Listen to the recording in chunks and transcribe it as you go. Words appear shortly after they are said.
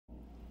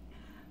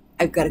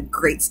I've got a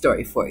great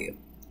story for you,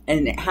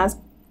 and it has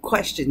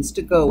questions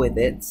to go with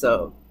it,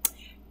 so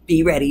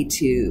be ready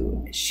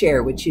to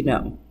share what you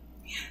know.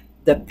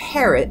 The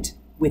parrot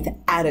with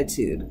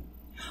attitude.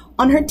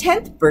 On her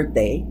 10th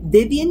birthday,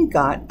 Vivian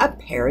got a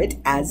parrot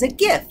as a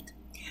gift.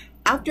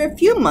 After a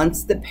few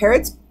months, the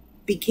parrots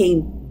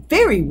became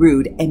very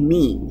rude and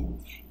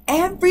mean.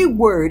 Every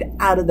word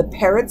out of the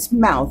parrot's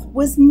mouth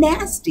was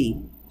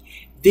nasty.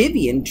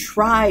 Vivian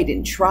tried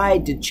and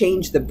tried to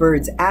change the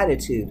bird's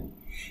attitude.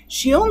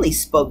 She only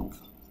spoke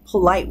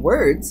polite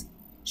words.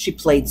 She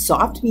played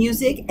soft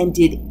music and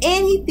did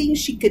anything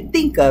she could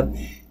think of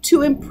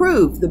to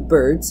improve the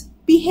bird's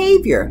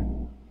behavior.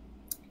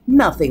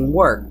 Nothing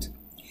worked.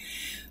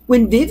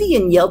 When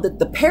Vivian yelled at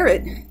the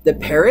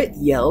parrot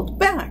yelled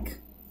back.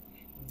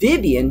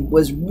 Vivian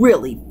was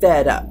really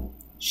fed up.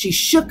 She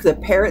shook the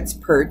parrot's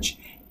perch,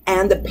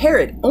 and the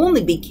parrot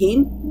only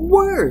became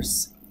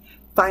worse.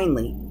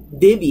 Finally,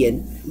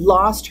 Vivian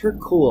lost her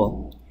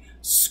cool.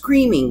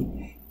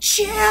 Screaming,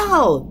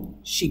 "Chill!"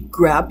 she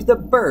grabbed the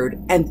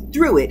bird and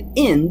threw it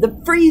in the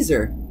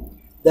freezer.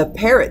 The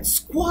parrot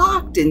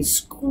squawked and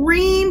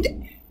screamed,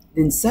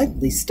 then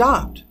suddenly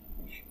stopped.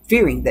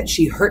 Fearing that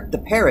she hurt the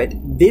parrot,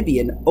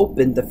 Vivian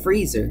opened the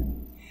freezer.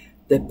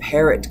 The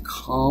parrot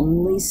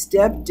calmly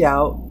stepped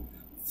out,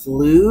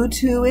 flew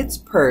to its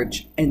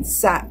perch, and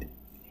sat.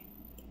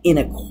 In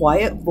a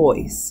quiet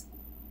voice,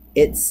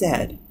 it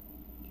said,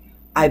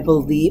 "I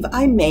believe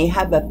I may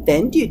have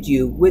offended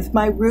you with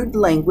my rude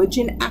language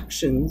and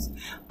actions.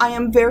 I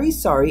am very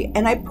sorry,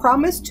 and I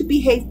promise to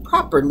behave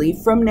properly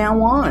from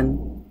now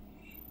on."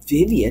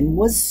 Vivian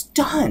was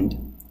stunned.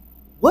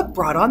 "What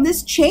brought on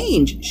this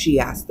change?" she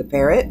asked the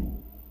parrot.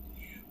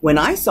 "When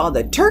I saw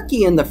the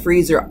turkey in the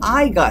freezer,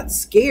 I got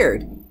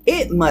scared.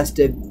 It must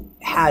have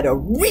had a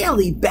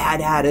really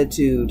bad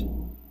attitude."